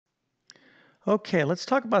Okay, let's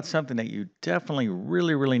talk about something that you definitely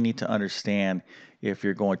really need to understand if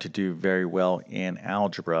you're going to do very well in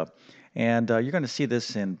algebra. And you're going to see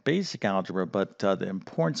this in basic algebra, but the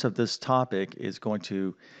importance of this topic is going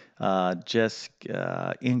to just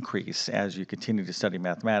increase as you continue to study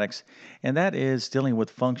mathematics. And that is dealing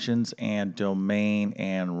with functions and domain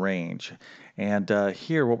and range. And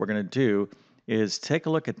here, what we're going to do is take a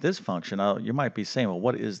look at this function. You might be saying, well,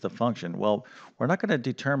 what is the function? Well, we're not going to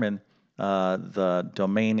determine the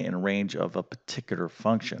domain and range of a particular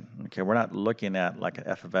function. Okay, we're not looking at like an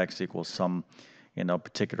f of x equals some,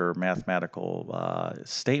 particular mathematical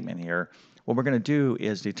statement here. What we're going to do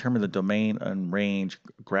is determine the domain and range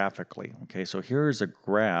graphically. Okay, so here's a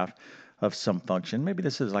graph of some function. Maybe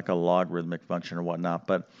this is like a logarithmic function or whatnot,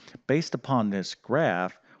 but based upon this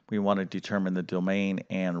graph, we want to determine the domain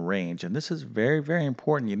and range. And this is very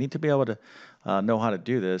important. You need to be able to know how to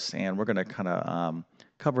do this, and we're going to kind of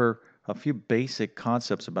cover a few basic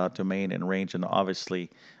concepts about domain and range, and obviously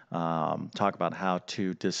talk about how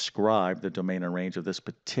to describe the domain and range of this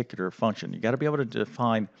particular function. You got to be able to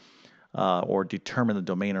define or determine the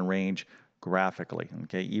domain and range graphically,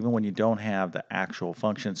 okay, even when you don't have the actual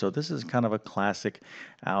function. So this is kind of a classic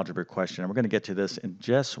algebra question, and we're going to get to this in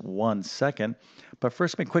just 1 second. But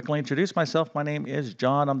first, let me quickly introduce myself. My name is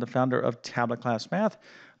John. I'm the founder of TabletClass Math.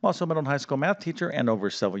 I'm also a middle and high school math teacher, and over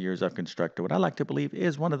several years I've constructed what I like to believe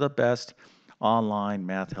is one of the best online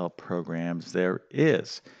math help programs there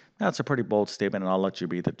is. That's a pretty bold statement, and I'll let you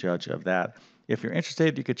be the judge of that. If you're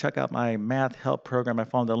interested, you could check out my math help program. I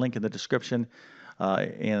found the link in the description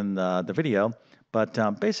in the video.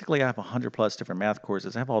 But basically, I have 100 plus different math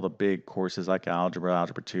courses. I have all the big courses like algebra,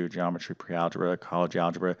 algebra 2, geometry, pre-algebra, college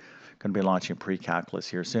algebra. Going to be launching pre-calculus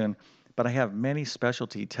here soon. But I have many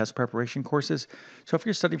specialty test preparation courses. So if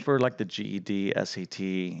you're studying for like the GED, SAT,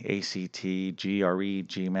 ACT, GRE,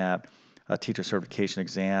 GMAT, teacher certification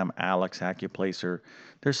exam, ALEX, AccuPlacer,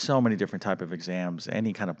 there's so many different type of exams,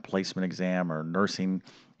 any kind of placement exam or nursing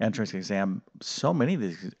entrance exam. So many of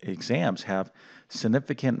these exams have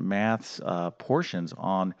significant math portions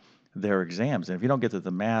on their exams. And if you don't get to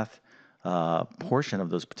the math portion of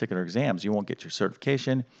those particular exams, you won't get your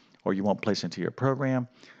certification or you won't place into your program.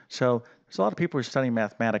 So there's a lot of people who are studying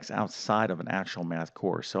mathematics outside of an actual math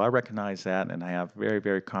course. So I recognize that, and I have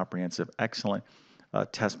very comprehensive, excellent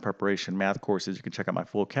test preparation math courses. You can check out my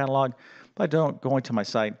full catalog by going to my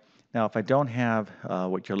site. Now, if I don't have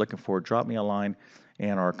what you're looking for, drop me a line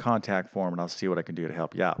and our contact form, and I'll see what I can do to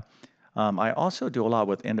help you out. I also do a lot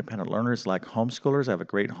with independent learners like homeschoolers. I have a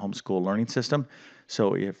great homeschool learning system.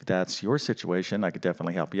 So if that's your situation, I could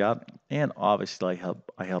definitely help you out. And obviously,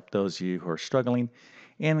 I help those of you who are struggling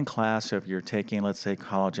in class. So if you're taking, let's say,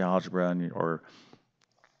 college algebra or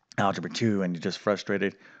algebra 2 and you're just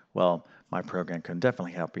frustrated, well, my program can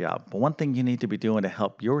definitely help you out. But one thing you need to be doing to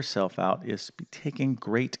help yourself out is be taking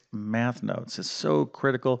great math notes. It's so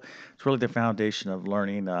critical. It's really the foundation of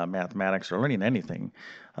learning mathematics or learning anything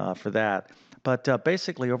for that. But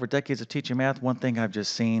basically, over decades of teaching math, one thing I've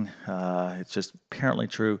just seen, it's just apparently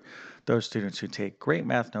true. Those students who take great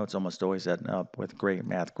math notes almost always end up with great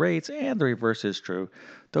math grades, and the reverse is true.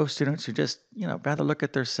 Those students who just, rather look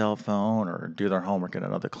at their cell phone or do their homework in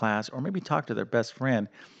another class, or maybe talk to their best friend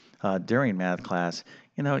during math class,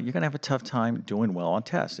 you're going to have a tough time doing well on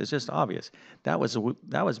tests. It's just obvious. That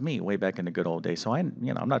was me way back in the good old days. So I'm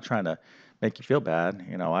not trying to make you feel bad.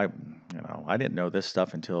 I didn't know this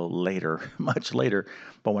stuff until later, much later.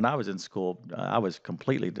 But when I was in school, I was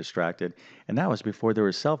completely distracted, and that was before there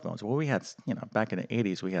were cell phones. Well, we had, back in the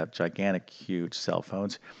 80s, we had gigantic, huge cell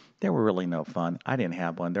phones. They were really no fun. I didn't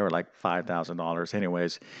have one. They were like $5,000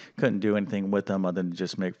 anyways. Couldn't do anything with them other than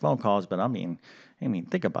just make phone calls. But I mean,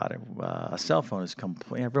 think about it. A cell phone is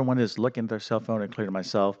complete. Everyone is looking at their cell phone, including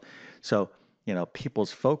myself. So,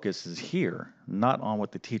 people's focus is here, not on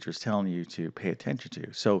what the teacher's telling you to pay attention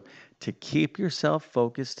to. So, to keep yourself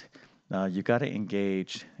focused, you got to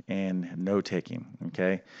engage in note taking.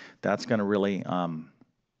 Okay, that's going to really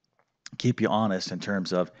keep you honest in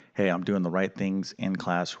terms of, hey, I'm doing the right things in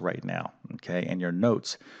class right now. Okay. And your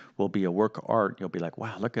notes will be a work of art. You'll be like,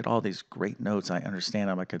 wow, look at all these great notes. I understand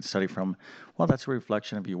them. I can study from. Well, that's a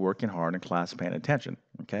reflection of you working hard in class, paying attention.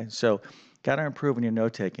 Okay. So, got to improve in your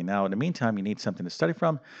note taking. Now, in the meantime, you need something to study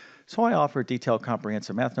from. So, I offer detailed,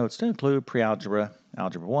 comprehensive math notes to include pre algebra,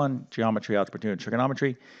 algebra 1, geometry, algebra 2, and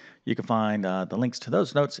trigonometry. You can find the links to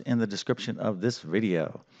those notes in the description of this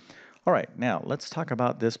video. All right, now let's talk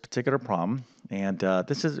about this particular problem. And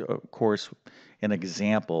this is, of course, an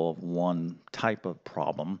example of one type of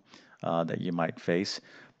problem that you might face.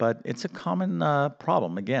 but it's a common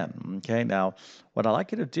problem again. Okay, now what I'd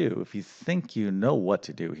like you to do, if you think you know what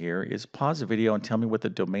to do here, is pause the video and tell me what the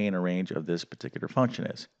domain or range of this particular function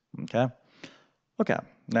is. Okay, okay,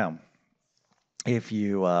 now if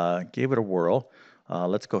you gave it a whirl,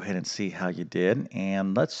 let's go ahead and see how you did,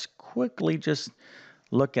 and let's quickly just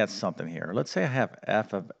look at something here. Let's say I have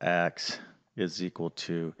f of x is equal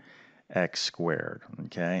to x squared.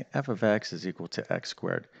 Okay, f of x is equal to x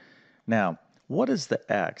squared. Now, what is the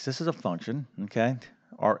x? This is a function. Okay,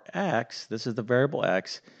 our x, this is the variable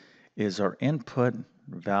x, is our input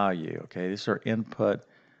value. Okay, this is our input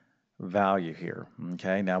value here.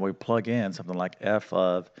 Okay, now we plug in something like f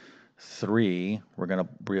of 3. We're going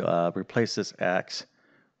to replace this x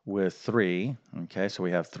with 3. Okay, so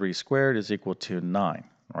we have 3 squared is equal to 9.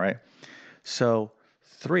 All right, so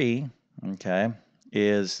 3, okay,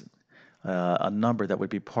 is a number that would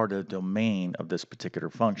be part of the domain of this particular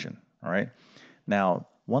function. All right, now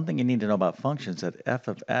one thing you need to know about functions is that f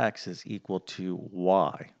of x is equal to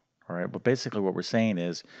y. All right, but basically what we're saying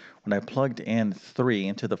is when I plugged in 3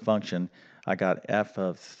 into the function, I got f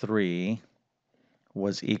of 3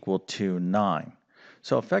 was equal to 9.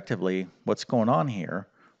 So effectively, what's going on here,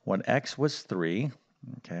 when x was 3,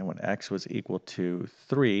 okay, when x was equal to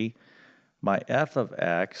 3, my f of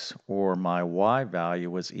x, or my y value,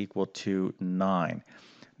 was equal to 9.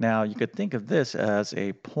 Now, you could think of this as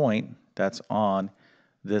a point that's on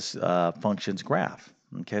this function's graph.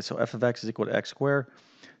 Okay, so f of x is equal to x squared.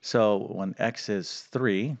 So when x is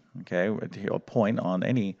 3, okay, a point on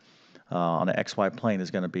any on an xy plane is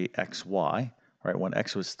going to be xy. Right, when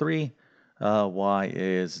x was 3, y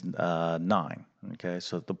is 9. Okay,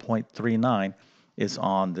 so the point 39 is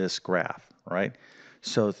on this graph, right?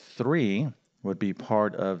 So 3 would be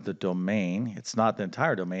part of the domain. It's not the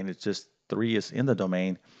entire domain, it's just 3 is in the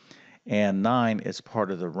domain, and 9 is part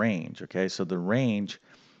of the range. Okay, so the range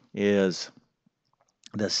is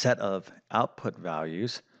the set of output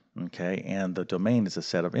values, okay, and the domain is a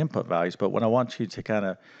set of input values. But what I want you to kind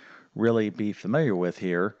of really be familiar with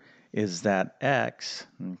here is that x,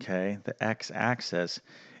 okay, the x-axis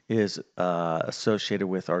is associated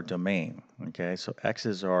with our domain, okay, so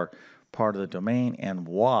x's are part of the domain, and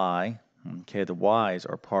y, okay, the y's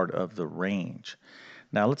are part of the range.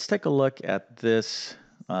 Now let's take a look at this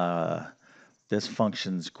this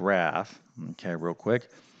function's graph, okay, real quick.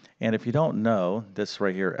 And if you don't know, this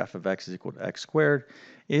right here, f of x is equal to x squared,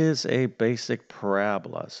 is a basic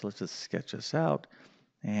parabola. So let's just sketch this out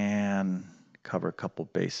and cover a couple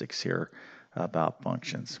basics here about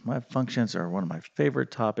functions. My functions are one of my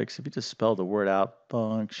favorite topics. If you just spell the word out,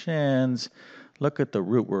 functions, look at the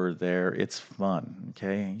root word there. It's fun,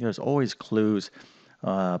 okay? There's always clues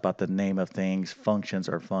about the name of things. Functions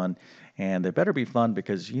are fun, and they better be fun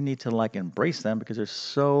because you need to like embrace them because there's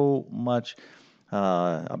so much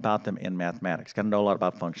about them in mathematics. Got to know a lot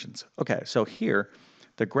about functions. Okay, so here,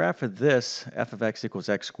 the graph of this, f of x equals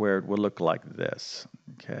x squared, will look like this,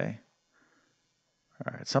 okay?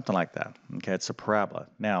 All right, something like that, okay? It's a parabola.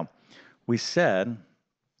 Now, we said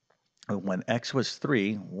when x was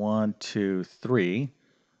 3, 1, 2, 3,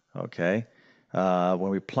 okay? When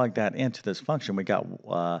we plug that into this function, we got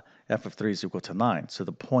f of 3 is equal to 9. So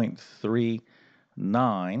the point 3,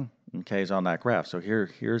 9, okay, is on that graph. So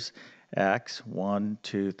here's x, 1,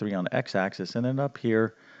 2, 3 on the x-axis, and then up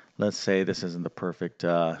here, let's say this isn't the perfect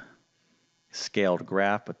scaled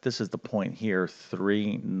graph, but this is the point here,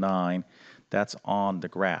 3, 9, that's on the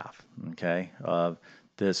graph, okay, of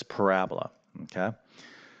this parabola, okay?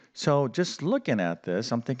 So just looking at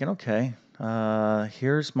this, I'm thinking, okay,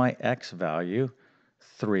 here's my x value,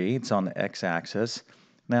 3, it's on the x-axis.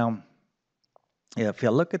 Now, if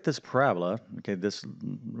you look at this parabola, okay, this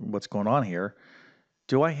what's going on here,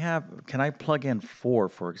 can I plug in 4,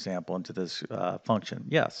 for example, into this function?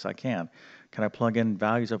 Yes, I can. Can I plug in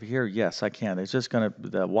values over here? Yes, I can. It's just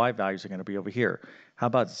the y values are going to be over here. How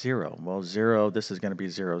about 0? Well, 0, this is going to be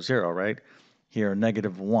 0, 0, right? Here,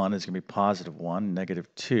 negative 1 is going to be positive 1.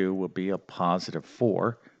 Negative 2 will be a positive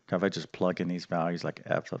 4. If I just plug in these values like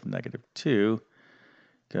f of negative 2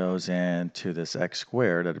 goes into this x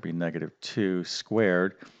squared, that'd be negative 2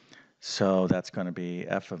 squared. So that's going to be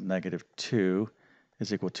f of negative 2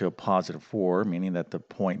 is equal to a positive 4, meaning that the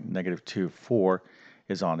point negative 2, 4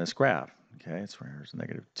 is on this graph. Okay, so here's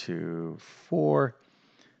negative 2, 4.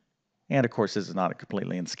 And of course, this is not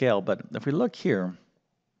completely in scale, but if we look here,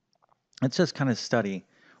 let's just kind of study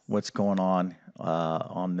what's going on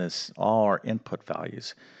this, all our input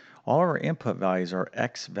values. All our input values are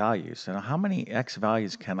x values. And how many x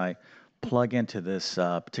values can I plug into this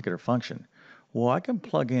particular function? Well, I can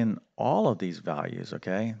plug in all of these values,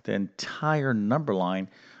 okay? The entire number line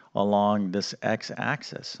along this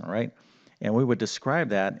x-axis, all right? And we would describe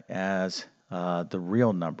that as the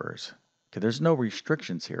real numbers. Okay, there's no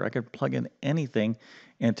restrictions here. I could plug in anything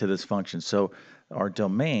into this function. So our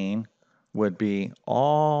domain would be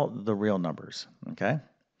all the real numbers, okay?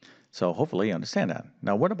 So hopefully you understand that.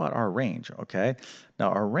 Now, what about our range? Okay.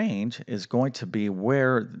 Now, our range is going to be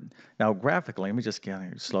where, now graphically, let me just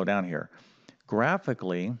slow down here.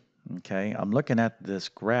 Graphically, okay, I'm looking at this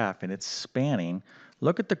graph and it's spanning.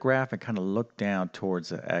 Look at the graph and kind of look down towards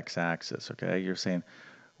the x-axis, okay? You're saying,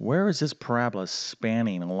 where is this parabola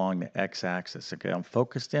spanning along the x-axis? Okay, I'm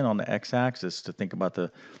focused in on the x-axis to think about the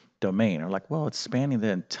domain. Or like, well, it's spanning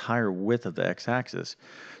the entire width of the x-axis.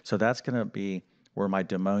 So that's going to be where my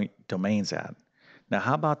domain's at. Now,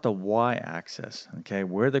 how about the y-axis? Okay,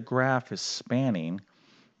 where the graph is spanning,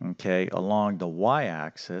 okay, along the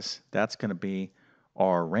y-axis, that's going to be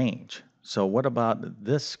our range. So what about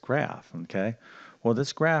this graph? Okay, well,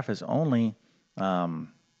 this graph is only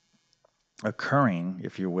occurring,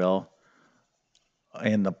 if you will,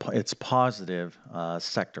 in its positive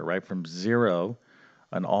sector, right, from 0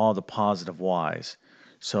 and all the positive y's.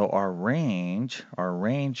 So our range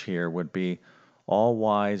here would be all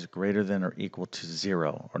y's greater than or equal to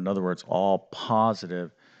 0, or in other words, all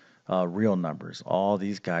positive real numbers, all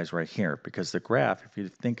these guys right here, because the graph, if you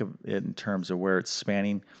think of it in terms of where it's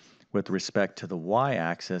spanning with respect to the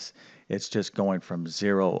y-axis, it's just going from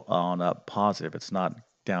 0 on up positive. It's not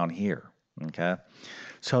down here, okay?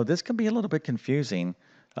 So this can be a little bit confusing.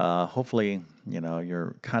 Hopefully,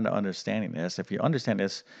 you're kind of understanding this. If you understand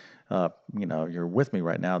this, you're with me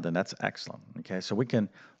right now, then that's excellent. Okay, so we can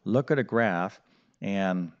look at a graph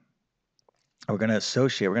and we're going to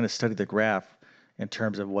study the graph in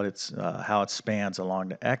terms of how it spans along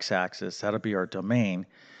the x-axis. That'll be our domain.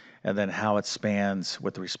 And then how it spans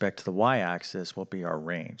with respect to the y-axis will be our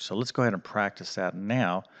range. So let's go ahead and practice that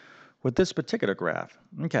now with this particular graph.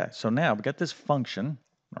 Okay, so now we got this function,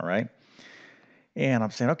 all right? And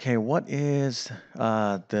I'm saying, okay, what is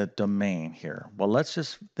the domain here? Well, let's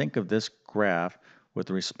just think of this graph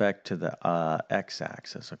with respect to the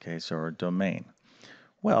x-axis, okay? So our domain.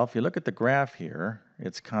 Well, if you look at the graph here,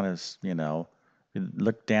 it's kind of, you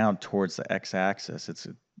look down towards the x-axis. It's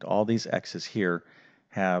all these x's here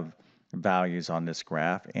have values on this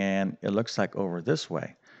graph, and it looks like over this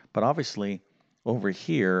way. But obviously, over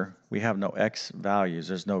here, we have no x values.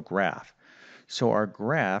 There's no graph. So our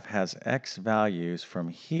graph has x values from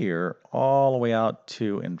here all the way out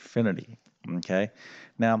to infinity, okay?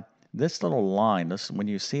 Now, this little line, when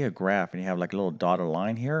you see a graph and you have like a little dotted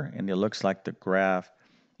line here, and it looks like the graph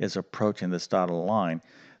is approaching this dotted line,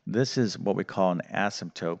 this is what we call an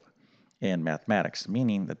asymptote in mathematics,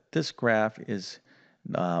 meaning that this graph is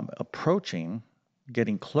approaching,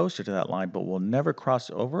 getting closer to that line, but will never cross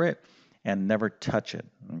over it and never touch it,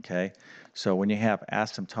 okay? So when you have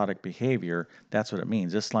asymptotic behavior, that's what it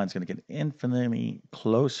means. This line's going to get infinitely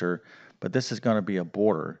closer, but this is going to be a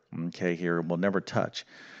border, okay, here, it will never touch.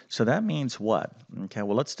 So that means what? Okay,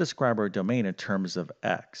 well, let's describe our domain in terms of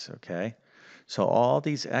x, okay? So all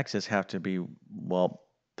these x's have to be, well,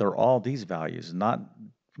 they're all these values, not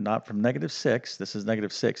from -6, this is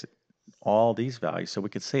 -6, all these values. So we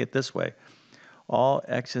could say it this way: all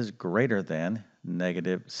x is greater than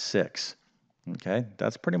 -6. Okay,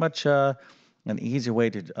 that's pretty much an easy way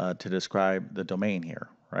to describe the domain here,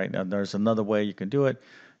 right? Now there's another way you can do it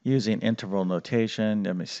using interval notation.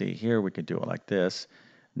 Let me see here. We could do it like this: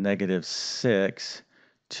 -6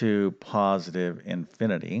 to positive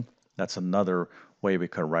infinity. That's another way we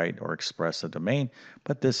could write or express a domain,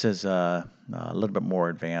 but this is a little bit more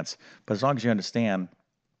advanced. But as long as you understand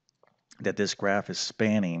that this graph is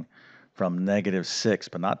spanning from -6,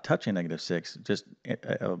 but not touching -6, just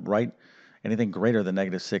write anything greater than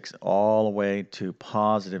 -6 all the way to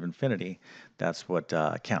positive infinity. That's what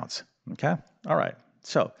counts. Okay? All right.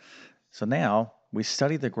 So now we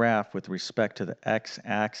study the graph with respect to the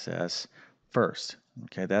x-axis first.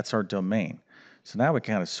 Okay, that's our domain. So now we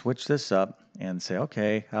kind of switch this up and say,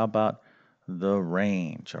 okay, how about the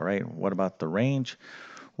range? All right, what about the range?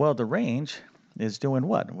 Well, the range is doing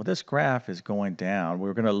what? Well, this graph is going down.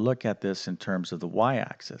 We're going to look at this in terms of the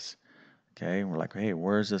y-axis. Okay, we're like, hey,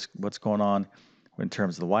 where's this? What's going on in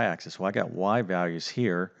terms of the y-axis? Well, I got y values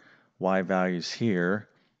here, y values here.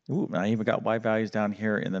 Ooh, I even got y values down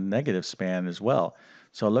here in the negative span as well.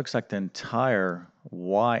 So it looks like the entire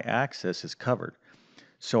y-axis is covered.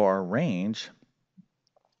 So our range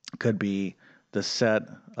could be the set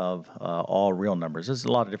of all real numbers. There's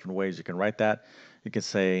a lot of different ways you can write that. You could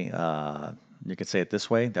say it this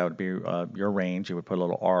way. That would be your range. You would put a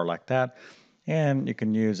little r like that. And you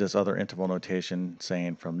can use this other interval notation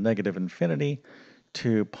saying from -infinity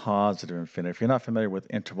to positive infinity. If you're not familiar with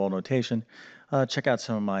interval notation, check out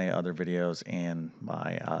some of my other videos in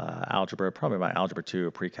my algebra, probably my Algebra 2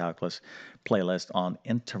 or pre-calculus playlist on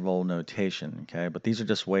interval notation. Okay, but these are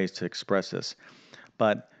just ways to express this.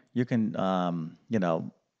 But you can,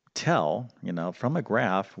 tell, from a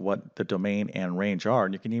graph what the domain and range are,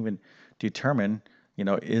 and you can even determine,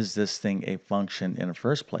 is this thing a function in the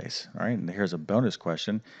first place? All right, and here's a bonus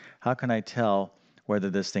question. How can I tell whether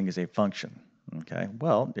this thing is a function? Okay,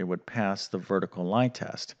 well, it would pass the vertical line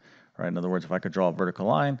test. Right? In other words, if I could draw a vertical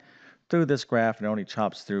line through this graph and it only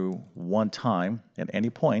chops through one time at any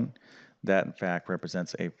point, that in fact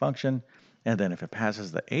represents a function. And then if it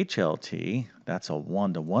passes the HLT, that's a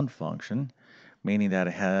one-to-one function, meaning that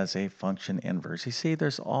it has a function inverse. You see,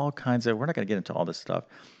 there's all kinds of, we're not going to get into all this stuff,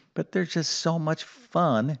 but there's just so much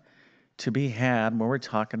fun to be had when we're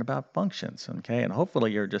talking about functions, okay? And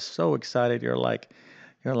hopefully you're just so excited, you're like,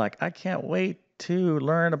 I can't wait to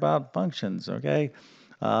learn about functions, okay?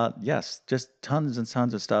 Yes, just tons and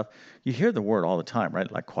tons of stuff. You hear the word all the time,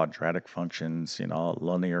 right? Like quadratic functions,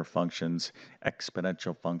 linear functions,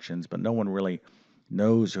 exponential functions, but no one really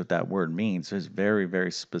knows what that word means. There's very,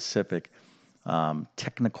 very specific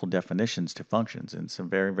technical definitions to functions, and some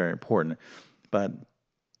very, very important. But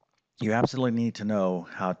you absolutely need to know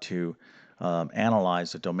how to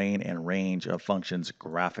analyze the domain and range of functions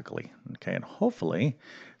graphically. Okay, and hopefully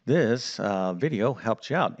this video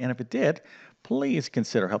helped you out. And if it did, please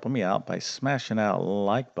consider helping me out by smashing that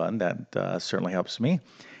like button. That certainly helps me.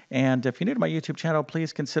 And if you're new to my YouTube channel,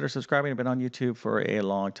 please consider subscribing. I've been on YouTube for a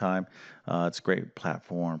long time. It's a great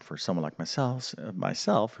platform for someone like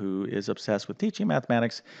myself who is obsessed with teaching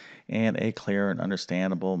mathematics in a clear and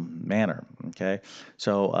understandable manner. Okay,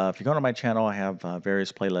 so if you go to my channel, I have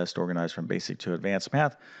various playlists organized from basic to advanced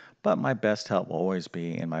math. But my best help will always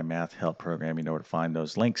be in my math help program. You know where to find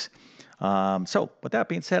those links. So, with that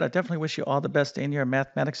being said, I definitely wish you all the best in your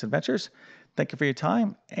mathematics adventures. Thank you for your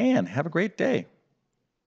time and have a great day.